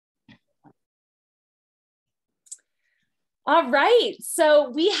All right, so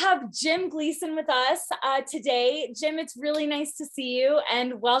we have Jim Gleason with us today. Jim, it's really nice to see you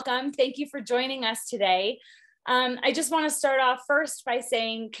and welcome. Thank you for joining us today. I just want to start off first by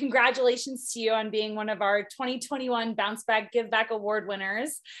saying congratulations to you on being one of our 2021 Bounce Back Give Back Award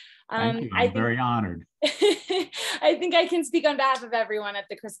winners. Thank you. I'm very honored. I think I can speak on behalf of everyone at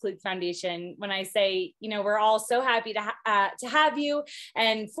the Chris Klug Foundation when I say, you know, we're all so happy to have you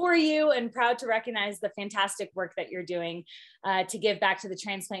and for you, and proud to recognize the fantastic work that you're doing to give back to the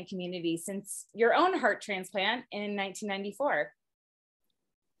transplant community since your own heart transplant in 1994.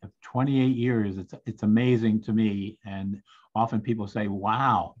 28 years, it's amazing to me. And often people say,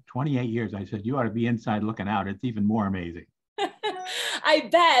 wow, 28 years. I said, you ought to be inside looking out. It's even more amazing. I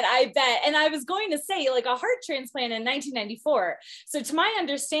bet. And I was going to say, like, a heart transplant in 1994. So to my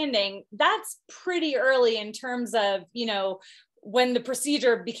understanding, that's pretty early in terms of, you know, when the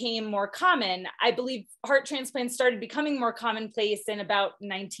procedure became more common. I believe heart transplants started becoming more commonplace in about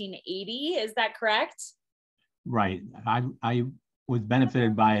 1980. Is that correct? Right. I was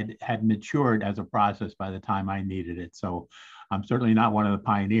benefited by it, had matured as a process by the time I needed it. So I'm certainly not one of the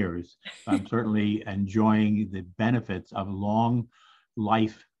pioneers. I'm certainly enjoying the benefits of long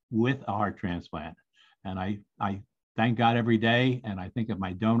life with a heart transplant. And I thank God every day, and I think of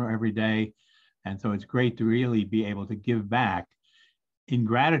my donor every day. And so it's great to really be able to give back in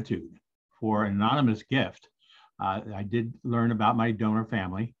gratitude for an anonymous gift. I did learn about my donor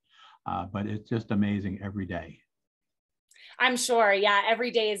family, but it's just amazing every day. I'm sure. Yeah.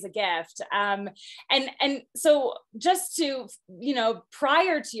 Every day is a gift. And so just to, you know,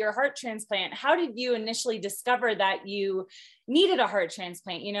 prior to your heart transplant, how did you initially discover that you needed a heart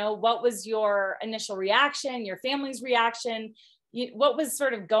transplant? You know, what was your initial reaction, your family's reaction? What was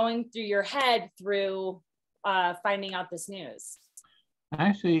sort of going through your head through finding out this news?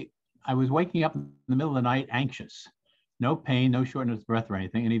 Actually, I was waking up in the middle of the night, anxious, no pain, no shortness of breath or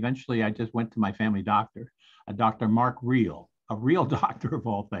anything. And eventually I just went to my family doctor, Dr. Mark Reel, a real doctor of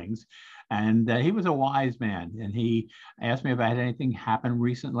all things. And he was a wise man. And he asked me if I had anything happen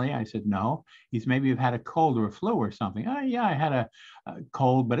recently. I said, no. He said, maybe you've had a cold or a flu or something. Oh, yeah, I had a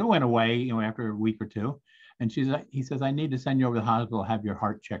cold, but it went away, you know, after a week or two. And he says, I need to send you over to the hospital, have your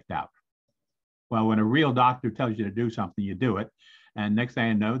heart checked out. Well, when a real doctor tells you to do something, you do it. And next thing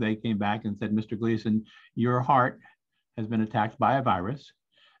I know, they came back and said, Mr. Gleason, your heart has been attacked by a virus.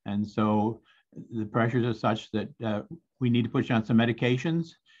 And so the pressures are such that we need to put you on some medications.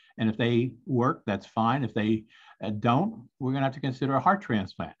 And if they work, that's fine. If they don't, we're going to have to consider a heart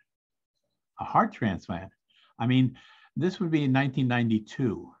transplant. A heart transplant. I mean, this would be in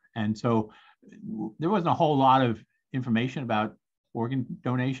 1992. And so there wasn't a whole lot of information about organ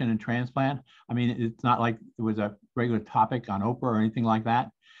donation and transplant. I mean, it's not like it was a regular topic on Oprah or anything like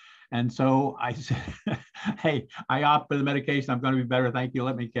that. And so I said, hey, I opt for the medication. I'm going to be better. Thank you.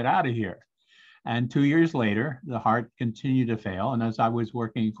 Let me get out of here. And 2 years later, the heart continued to fail. And as I was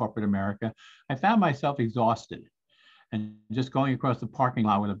working in corporate America, I found myself exhausted. And just going across the parking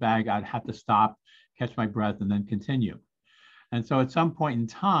lot with a bag, I'd have to stop, catch my breath, and then continue. And so at some point in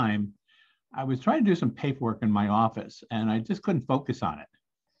time, I was trying to do some paperwork in my office, and I just couldn't focus on it.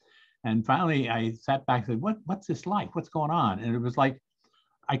 And finally, I sat back and said, what's this like? What's going on? And it was like,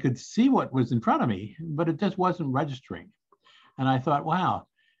 I could see what was in front of me, but it just wasn't registering. And I thought, wow,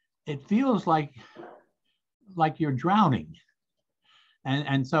 it feels like you're drowning.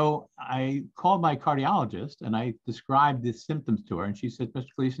 And so I called my cardiologist and I described the symptoms to her. And she said, Mr.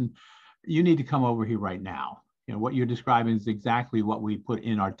 Gleason, you need to come over here right now. You know, what you're describing is exactly what we put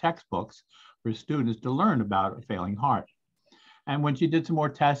in our textbooks for students to learn about a failing heart. And when she did some more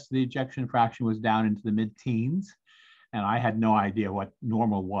tests, the ejection fraction was down into the mid-teens. And I had no idea what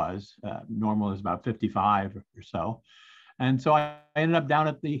normal was. Normal is about 55 or so. And so I ended up down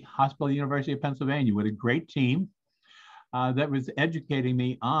at the hospital, University of Pennsylvania, with a great team that was educating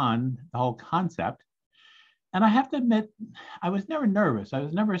me on the whole concept. And I have to admit, I was never nervous. I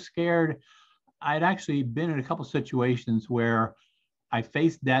was never scared. I'd actually been in a couple of situations where I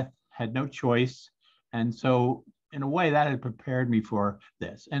faced death, had no choice. And so in a way that had prepared me for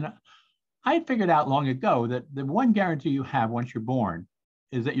this. And I had figured out long ago that the one guarantee you have once you're born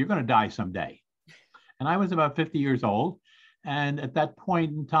is that you're going to die someday. And I was about 50 years old. And at that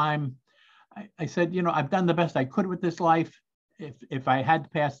point in time, I said, you know, I've done the best I could with this life. If I had to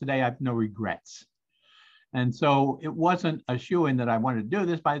pass today, I have no regrets. And so it wasn't a shoo-in that I wanted to do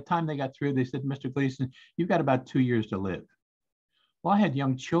this. By the time they got through, they said, Mr. Gleason, you've got about 2 years to live. Well, I had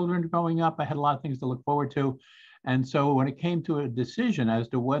young children growing up. I had a lot of things to look forward to. And so when it came to a decision as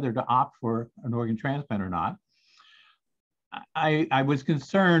to whether to opt for an organ transplant or not, I was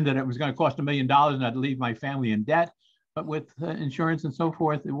concerned that it was going to cost $1 million and I'd leave my family in debt. but with insurance and so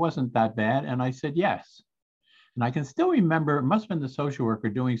forth, it wasn't that bad. And I said yes. And I can still remember, it must have been the social worker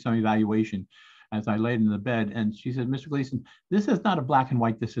doing some evaluation as I laid in the bed. And she said, Mr. Gleason, this is not a black and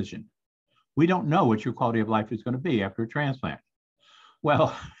white decision. We don't know what your quality of life is going to be after a transplant.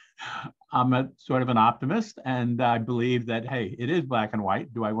 Well, I'm a sort of an optimist, and I believe that, hey, it is black and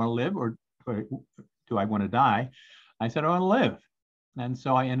white. Do I want to live or do I want to die? I said, I want to live. And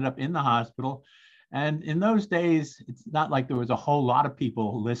so I ended up in the hospital. And in those days, it's not like there was a whole lot of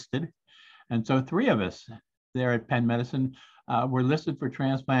people listed. And so 3 of us there at Penn Medicine were listed for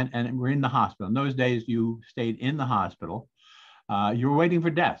transplant, and we're in the hospital. In those days, you stayed in the hospital. You were waiting for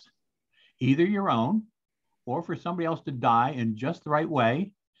death, either your own or for somebody else to die in just the right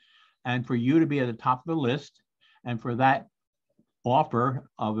way, and for you to be at the top of the list, and for that offer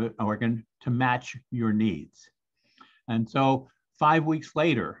of an organ to match your needs. And so 5 weeks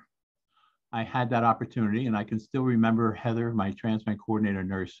later, I had that opportunity, and I can still remember Heather, my transplant coordinator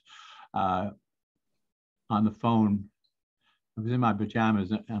nurse, on the phone. I was in my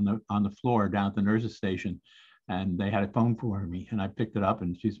pajamas on the floor down at the nurses station, and they had a phone for me, and I picked it up,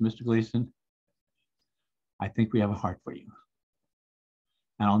 and she said, Mr. Gleason, I think we have a heart for you.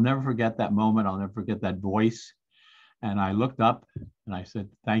 And I'll never forget that moment. I'll never forget that voice. And I looked up and I said,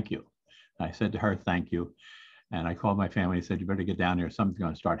 thank you. And I said to her, thank you. And I called my family and said, you better get down here. Something's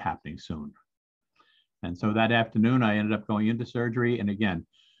going to start happening soon. And so that afternoon, I ended up going into surgery. And again,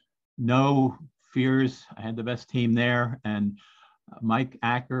 no fears. I had the best team there. And Mike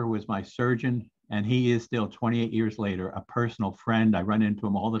Acker was my surgeon. And he is still 28 years later, a personal friend. I run into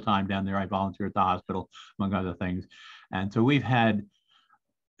him all the time down there. I volunteer at the hospital, among other things. And so we've had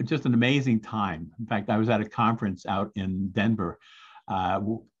just an amazing time. In fact, I was at a conference out in Denver, a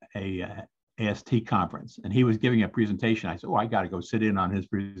AST conference, and he was giving a presentation. I said, oh, I got to go sit in on his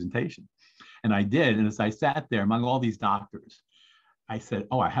presentation. And I did. And as I sat there among all these doctors, I said,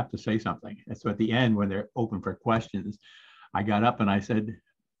 oh, I have to say something. And so at the end, when they're open for questions, I got up and I said,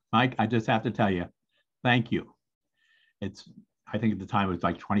 Mike, I just have to tell you, thank you. I think at the time it was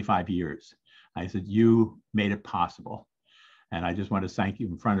like 25 years. I said, you made it possible. And I just want to thank you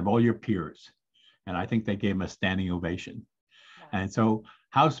in front of all your peers. And I think they gave him a standing ovation. And so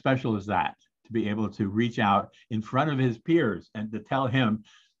how special is that, to be able to reach out in front of his peers and to tell him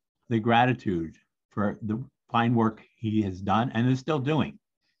the gratitude for the fine work he has done and is still doing.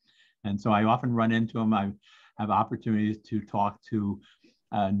 And so I often run into him. I have opportunities to talk to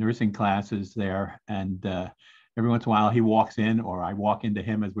nursing classes there. And every once in a while he walks in, or I walk into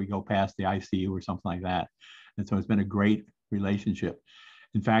him as we go past the ICU or something like that. And so it's been a great relationship.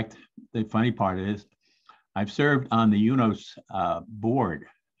 In fact, the funny part is I've served on the UNOS board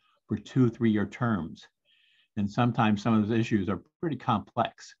for 2 3-year terms. And sometimes some of those issues are pretty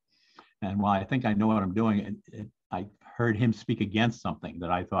complex. And while I think I know what I'm doing, I heard him speak against something that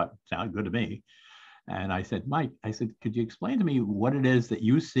I thought sounded good to me. And I said, Mike, I said, could you explain to me what it is that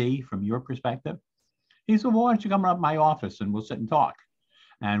you see from your perspective? He said, well, why don't you come up to my office and we'll sit and talk.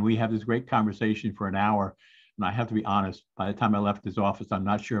 And we have this great conversation for an hour. And I have to be honest, by the time I left his office, I'm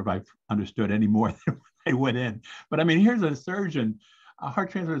not sure if I've understood any more than when I went in. But I mean, here's a surgeon, a heart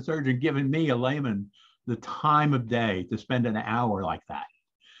transplant surgeon, giving me, a layman, the time of day to spend an hour like that.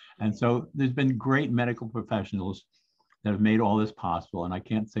 And so there's been great medical professionals that have made all this possible. And I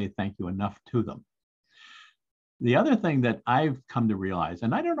can't say thank you enough to them. The other thing that I've come to realize,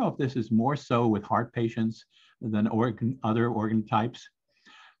 and I don't know if this is more so with heart patients than other organ types,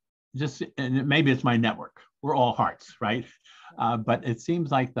 and maybe it's my network. We're all hearts, right? But it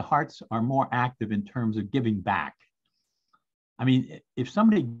seems like the hearts are more active in terms of giving back. I mean, if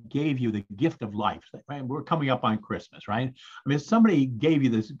somebody gave you the gift of life, right? We're coming up on Christmas, right? I mean, if somebody gave you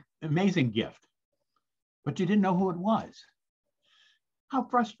this amazing gift, but you didn't know who it was, how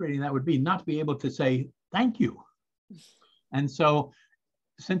frustrating that would be not to be able to say, thank you. And so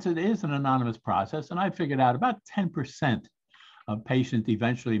since it is an anonymous process, and I figured out about 10% of patients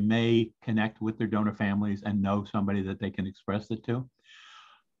eventually may connect with their donor families and know somebody that they can express it to.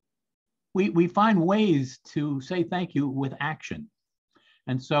 We find ways to say thank you with action.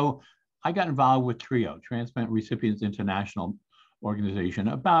 And so I got involved with TRIO, Transplant Recipients International Organization,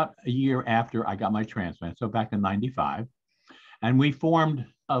 about a year after I got my transplant, so back in '95. And we formed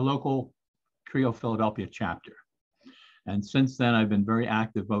a local TRIO Philadelphia chapter. And since then, I've been very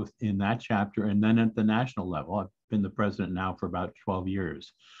active both in that chapter and then at the national level. I've been the president now for about 12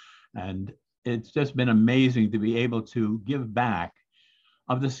 years. And it's just been amazing to be able to give back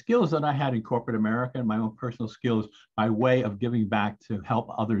of the skills that I had in corporate America and my own personal skills by way of giving back to help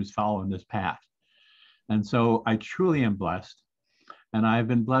others follow in this path. And so I truly am blessed. And I've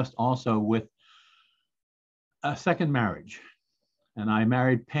been blessed also with a second marriage. And I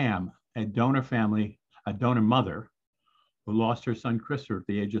married Pam, a donor family, a donor mother who lost her son Christopher at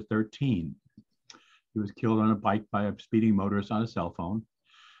the age of 13. He was killed on a bike by a speeding motorist on a cell phone.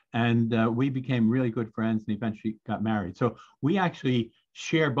 And we became really good friends and eventually got married. So we actually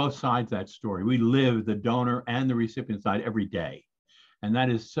share both sides of that story. We live the donor and the recipient side every day. And that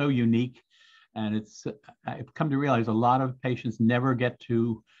is so unique. And I've come to realize a lot of patients never get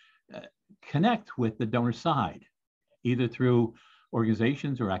to connect with the donor side, either through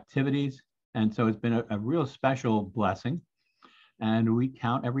organizations or activities. And so it's been a real special blessing. And we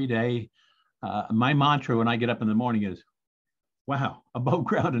count every day. My mantra when I get up in the morning is, wow, above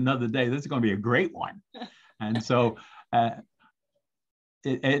ground another day. This is going to be a great one. And so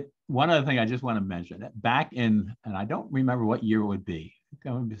one other thing I just want to mention, back in, and I don't remember what year it would be,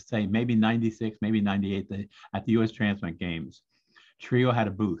 I'm going to say maybe 96, maybe 98, at the US Transplant Games, Trio had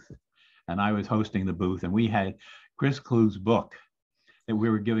a booth and I was hosting the booth, and we had Chris Klug's book that we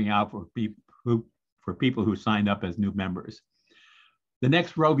were giving out for people who signed up as new members. The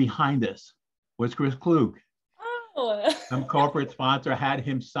next row behind us was Chris Klug. Oh. Some corporate sponsor had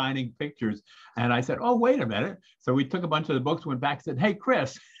him signing pictures. And I said, oh, wait a minute. So we took a bunch of the books, went back and said, hey,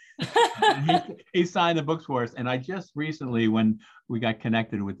 Chris. he signed the books for us. And I just recently, when we got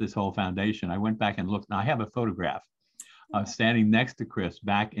connected with this whole foundation, I went back and looked. Now I have a photograph of standing next to Chris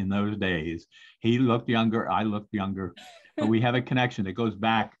back in those days. He looked younger, I looked younger, but we have a connection that goes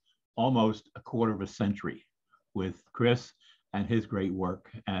back almost a quarter of a century with Chris and his great work.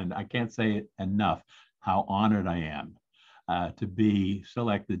 And I can't say it enough how honored I am to be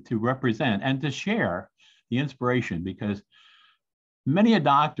selected to represent and to share the inspiration, because many a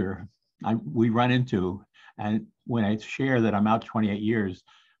doctor we run into, and when I share that I'm out 28 years,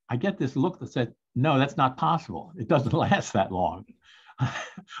 I get this look that said, no, that's not possible. It doesn't last that long.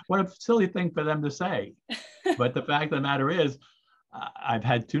 What a silly thing for them to say. But the fact of the matter is, I've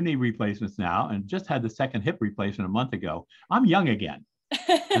had 2 knee replacements now and just had the second hip replacement a month ago. I'm young again.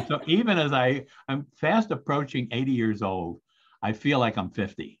 And so even as I'm fast approaching 80 years old, I feel like I'm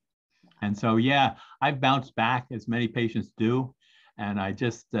 50. And so, yeah, I've bounced back as many patients do. And I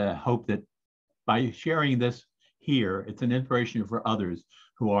just hope that by sharing this here, it's an inspiration for others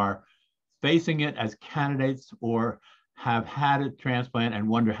who are facing it as candidates or have had a transplant and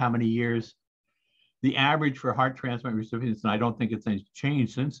wonder how many years. The average for heart transplant recipients, and I don't think it's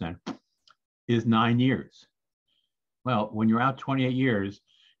changed since then, is 9 years. Well, when you're out 28 years,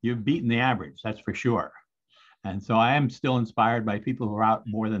 you've beaten the average, that's for sure. And so I am still inspired by people who are out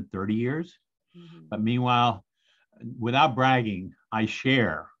more than 30 years. Mm-hmm. But meanwhile, without bragging, I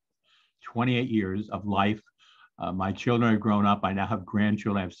share 28 years of life. My children have grown up. I now have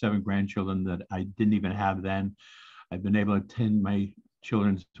grandchildren. I have 7 grandchildren that I didn't even have then. I've been able to attend my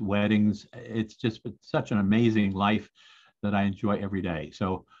children's weddings. It's just such an amazing life that I enjoy every day.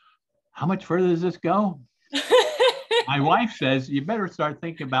 So how much further does this go? My wife says, you better start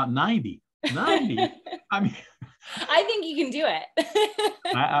thinking about 90. I mean, I think you can do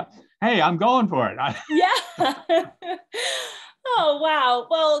it. Hey, I'm going for it. Yeah. Oh, wow.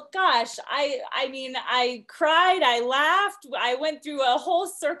 Well, gosh, I mean, I cried, I laughed, I went through a whole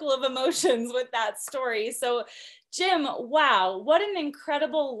circle of emotions with that story. So Jim, wow, what an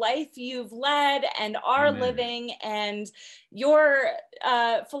incredible life you've led and are Amen. Living, and your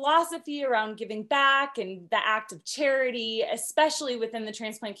philosophy around giving back and the act of charity, especially within the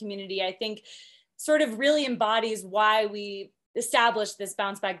transplant community, I think sort of really embodies why we established this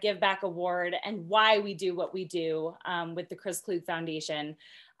Bounce Back Give Back Award and why we do what we do with the Chris Klug Foundation.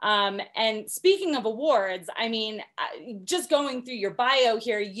 And speaking of awards, I mean, just going through your bio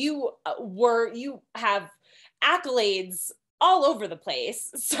here, you have accolades all over the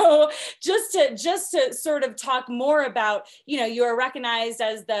place. So just to sort of talk more about, you are recognized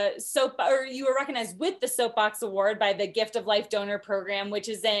as you were recognized with the Soapbox Award by the Gift of Life Donor Program, which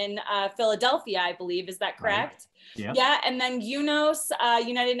is in Philadelphia, I believe. Is that correct? Right. Yeah. Yeah. And then UNOS,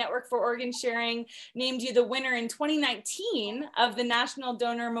 United Network for Organ Sharing, named you the winner in 2019 of the National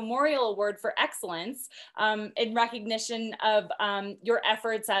Donor Memorial Award for Excellence in recognition of your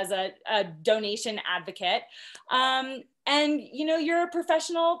efforts as a donation advocate. And, you're a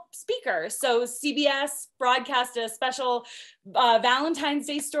professional speaker. So CBS broadcast a special Valentine's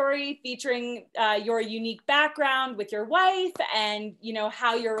Day story featuring your unique background with your wife and,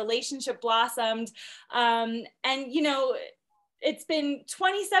 how your relationship blossomed. And, it's been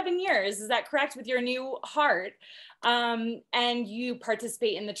 27 years, is that correct, with your new heart? And you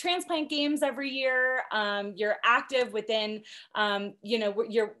participate in the transplant games every year. You're active within,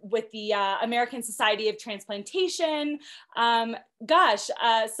 you're with the American Society of Transplantation.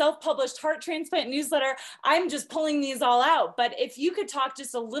 Self-published heart transplant newsletter. I'm just pulling these all out. But if you could talk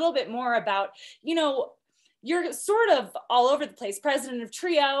just a little bit more about, you're sort of all over the place. President of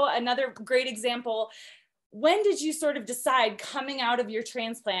TRIO, another great example. When did you sort of decide, coming out of your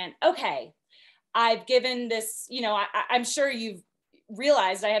transplant, okay, I've given this, I'm sure you've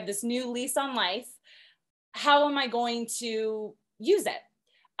realized I have this new lease on life. How am I going to use it?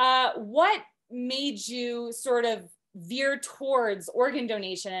 What made you sort of veer towards organ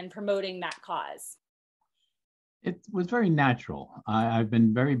donation and promoting that cause? It was very natural. I've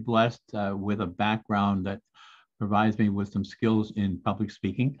been very blessed with a background that provides me with some skills in public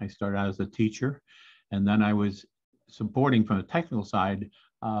speaking. I started out as a teacher, and then I was supporting from the technical side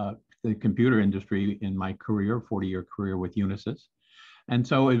the computer industry in my career, 40-year career with Unisys. And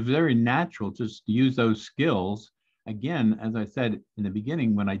so it was very natural just to use those skills. Again, as I said in the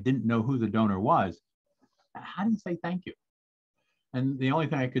beginning, when I didn't know who the donor was, how do you say thank you? And the only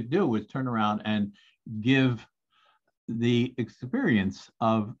thing I could do was turn around and give the experience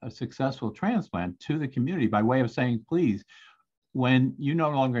of a successful transplant to the community by way of saying, please, when you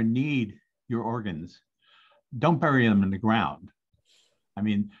no longer need your organs, don't bury them in the ground. I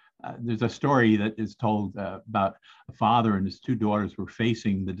mean, there's a story that is told about a father and his two daughters were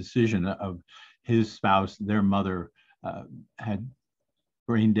facing the decision of his spouse. Their mother had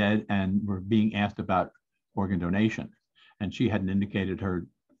brain dead and were being asked about organ donation. And she hadn't indicated her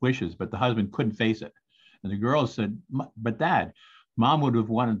wishes, but the husband couldn't face it. And the girls said, but Dad, Mom would have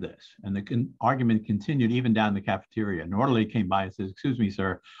wanted this. And the argument continued even down the cafeteria. An orderly came by and says, excuse me,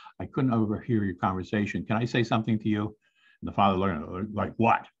 sir, I couldn't overhear your conversation. Can I say something to you? And the father learned, like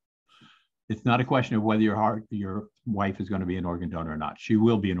what? It's not a question of whether your wife is going to be an organ donor or not. She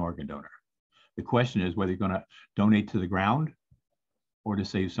will be an organ donor. The question is whether you're going to donate to the ground or to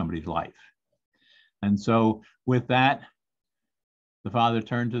save somebody's life. And so with that, the father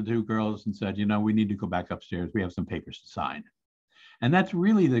turned to the two girls and said, we need to go back upstairs. We have some papers to sign. And that's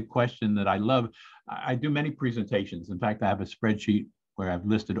really the question that I love. I do many presentations. In fact, I have a spreadsheet where I've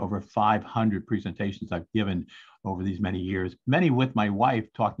listed over 500 presentations I've given over these many years, many with my wife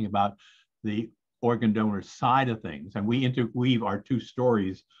talking about the organ donor side of things. And we interweave our two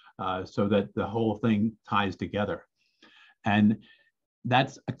stories so that the whole thing ties together. And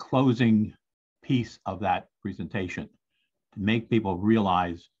that's a closing piece of that presentation, to make people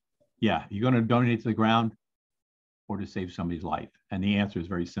realize, yeah, you're going to donate to the ground or to save somebody's life. And the answer is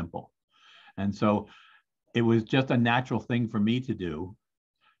very simple. And so it was just a natural thing for me to do,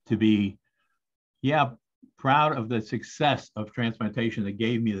 to be, proud of the success of transplantation that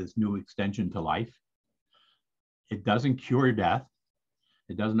gave me this new extension to life. It doesn't cure death.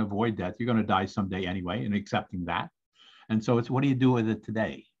 It doesn't avoid death. You're going to die someday anyway, and accepting that. And so it's, what do you do with it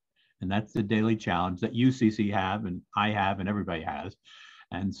today? And that's the daily challenge that UCC have, and I have, and everybody has.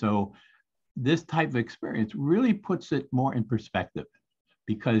 And so this type of experience really puts it more in perspective,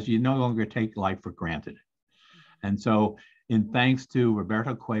 because you no longer take life for granted. And so in thanks to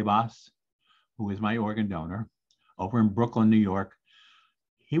Roberto Cuevas, who is my organ donor, over in Brooklyn, New York,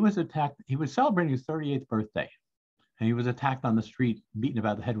 he was attacked. He was celebrating his 38th birthday, and he was attacked on the street, beaten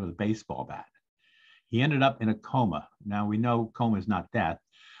about the head with a baseball bat. He ended up in a coma. Now we know coma is not death,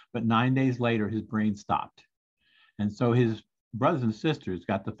 but 9 days later, his brain stopped. And so his brothers and sisters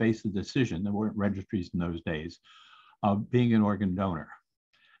got to face the decision, there weren't registries in those days, of being an organ donor.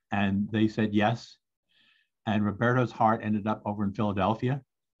 And they said yes. And Roberto's heart ended up over in Philadelphia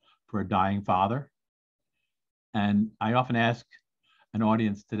for a dying father. And I often ask an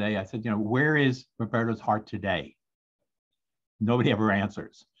audience today, I said, where is Roberto's heart today? Nobody ever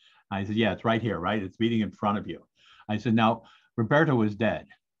answers. I said, yeah, it's right here, right? It's beating in front of you. I said, now, Roberto was dead.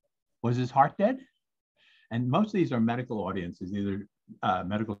 Was his heart dead? And most of these are medical audiences, either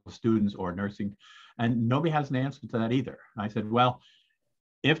medical students or nursing, and nobody has an answer to that either. I said, well,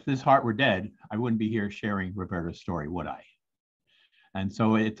 if this heart were dead, I wouldn't be here sharing Roberto's story, would I? And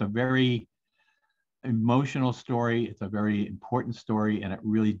so it's a very emotional story. It's a very important story, and it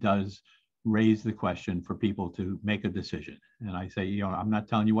really does raise the question for people to make a decision. And I say, I'm not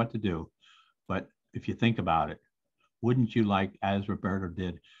telling you what to do, but if you think about it, wouldn't you like, as Roberto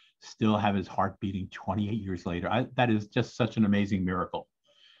did, still have his heart beating 28 years later? That is just such an amazing miracle.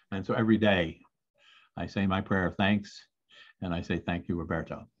 And so every day I say my prayer of thanks, and I say, thank you,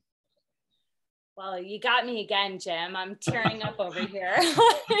 Roberto. Well, you got me again, Jim. I'm tearing up over here.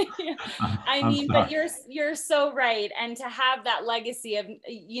 I I'm mean, but sorry. you're so right. And to have that legacy of,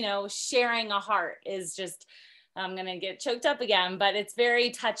 sharing a heart is just, I'm gonna get choked up again, but it's very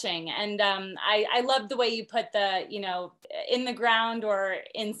touching. And I love the way you put the, in the ground or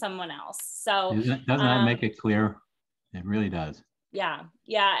in someone else. So Doesn't that make it clear? It really does. yeah,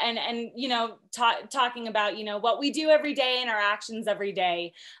 yeah. And talking about, what we do every day and our actions every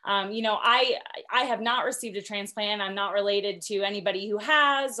day. I have not received a transplant. I'm not related to anybody who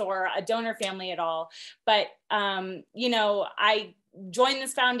has, or a donor family at all. But I joined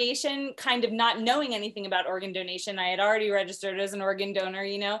this foundation kind of not knowing anything about organ donation. I had already registered as an organ donor,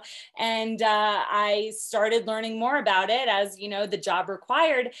 and I started learning more about it as, the job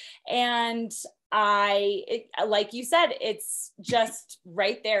required. And like you said, it's just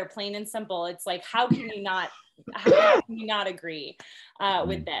right there, plain and simple. It's like, how can you not agree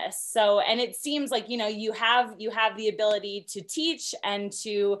with this? So, and it seems like, you have the ability to teach and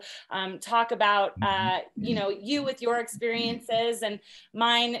to talk about, you with your experiences, and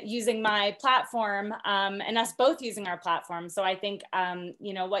mine using my platform, and us both using our platform. So I think,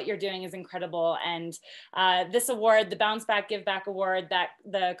 what you're doing is incredible. And this award, the Bounce Back Give Back Award that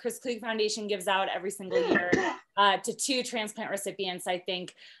the Chris Kluge Foundation gives out every single year to 2 transplant recipients, I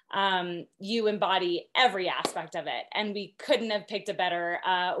think you embody every aspect of it. And we couldn't have picked a better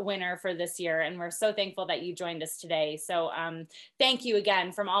winner for this year. And we're so thankful that you joined us today. So thank you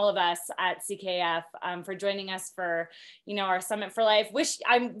again from all of us at CKF for joining us for, our Summit for Life.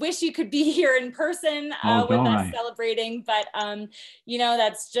 I wish you could be here in person with us celebrating, but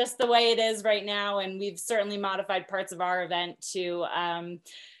that's just the way it is right now. And we've certainly modified parts of our event to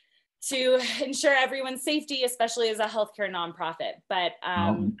ensure everyone's safety, especially as a healthcare nonprofit. But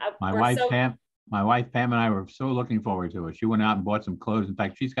my wife Pam and I were so looking forward to it. She went out and bought some clothes. In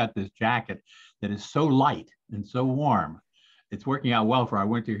fact, she's got this jacket that is so light and so warm. It's working out well for our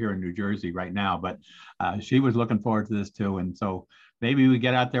winter here in New Jersey right now, but she was looking forward to this too. And so maybe we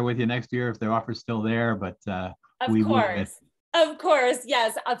get out there with you next year if the offer's still there, but we will. Of course,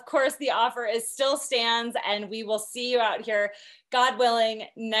 yes, of course, the offer still stands, and we will see you out here, God willing,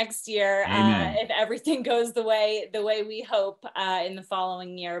 next year, if everything goes the way we hope in the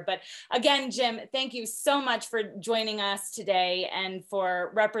following year. But again, Jim, thank you so much for joining us today and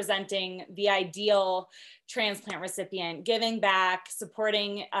for representing the ideal transplant recipient, giving back,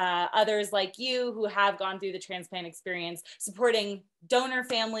 supporting others like you who have gone through the transplant experience, supporting donor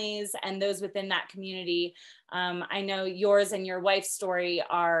families and those within that community. I know yours and your wife's story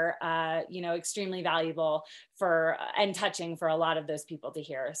are, extremely valuable and touching for a lot of those people to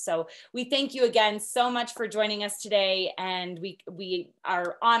hear. So we thank you again so much for joining us today, and we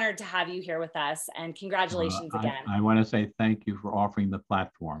are honored to have you here with us. And congratulations again. I want to say thank you for offering the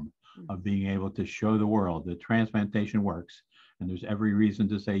platform of being able to show the world that transplantation works, and there's every reason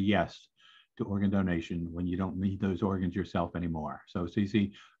to say yes to organ donation when you don't need those organs yourself anymore. So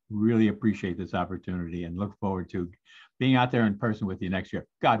Cece, really appreciate this opportunity and look forward to being out there in person with you next year,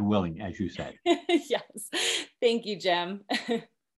 God willing, as you said. Yes. Thank you, Jim.